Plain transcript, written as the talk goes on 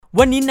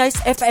วันนี้ Nice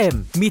FM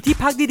มีที่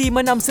พักดีๆม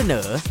านำเสน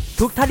อ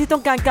ทุกท่านที่ต้อ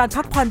งการ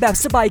พักผ่อนแบบ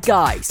สบายก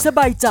ายสบ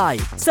ายใจ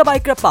สบาย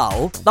กระเป๋า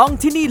ต้อง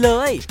ที่นี่เล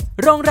ย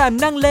โรงแรม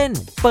นั่งเล่น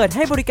เปิดใ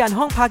ห้บริการ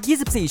ห้องพัก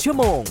24ชั่ว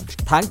โมง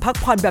ทั้งพัก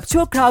ผ่อนแบบ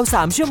ชั่วคราว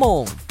3ชั่วโม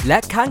งและ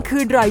ค้างคื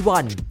นรายวั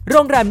นโร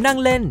งแรมนั่ง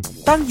เล่น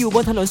ตั้งอยู่บ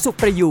นถนนสุข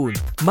ประยูร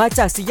มาจ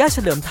ากสี่แยกเฉ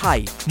ลิมไทย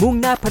มุ่ง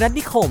หน้าพนัส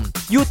นิคม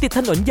อยู่ติดถ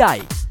นนใหญ่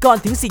ก่อน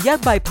ถึงสี่แยก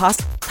บายพาส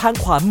ทาง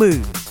ขวามือ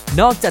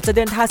นอกจากจะเ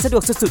ดินทางสะด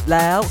วกสุดๆแ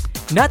ล้ว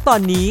ณตอ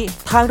นนี้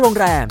ทางโรง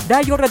แรมได้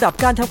ยกระดับ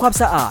การทำความ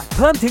สะอาดเ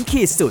พิ่มถึง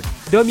ขีดสุด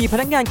โดยมีพ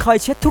นักงานคอย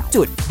เช็ดทุก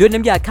จุดด้วย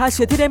น้ำยาฆ่าเ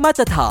ชื้อที่ได้มาต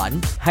รฐาน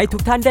ให้ทุ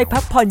กท่านได้พั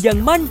กผ่อนอย่าง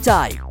มั่นใจ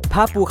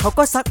ผ้าปูเขา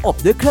ก็ซักอบ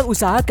ด้วยเครื่องอุต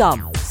สาหกรรม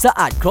สะอ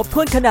าดครบถ้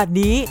วนขนาด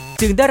นี้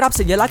จึงได้รับ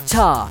สัญลักษณ์ช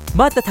า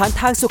มาตรฐาน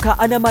ทางสุข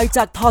อนามัยจ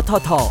ากทท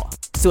ท.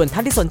ส่วนท่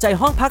านที่สนใจ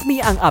ห้องพักมี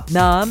อ่างอาบ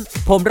น้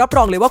ำผมรับร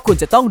องเลยว่าคุณ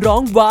จะต้องร้อ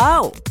งว้า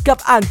วกับ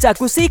อ่างจา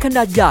กุซี่ขน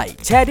าดใหญ่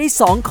แช่ได้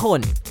2คน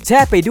แช่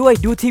ไปด้วย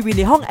ดูทีวีใ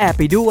นห้องแอร์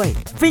ไปด้วย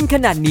ฟินข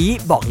นาดนี้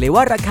บอกเลย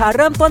ว่าราคาเ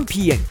ริ่มต้นเ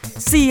พียง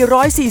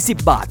440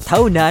 บาทเท่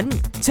านั้น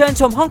เชิญ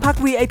ชมห้องพัก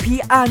VIP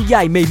อ่างให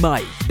ญ่ใหม่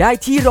ๆได้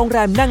ที่โรงแร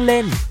มนั่งเ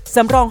ล่นส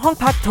ำรองห้อง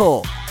พักโทร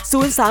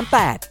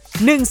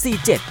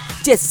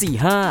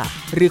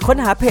038-147-745หรือค้น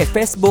หาเพจ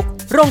Facebook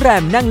โรงแร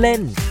มนั่งเล่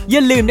นอย่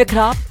าลืมนะค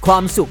รับควา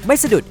มสุขไม่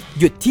สะดุด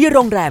หยุดที่โร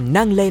งแรม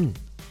นั่งเล่น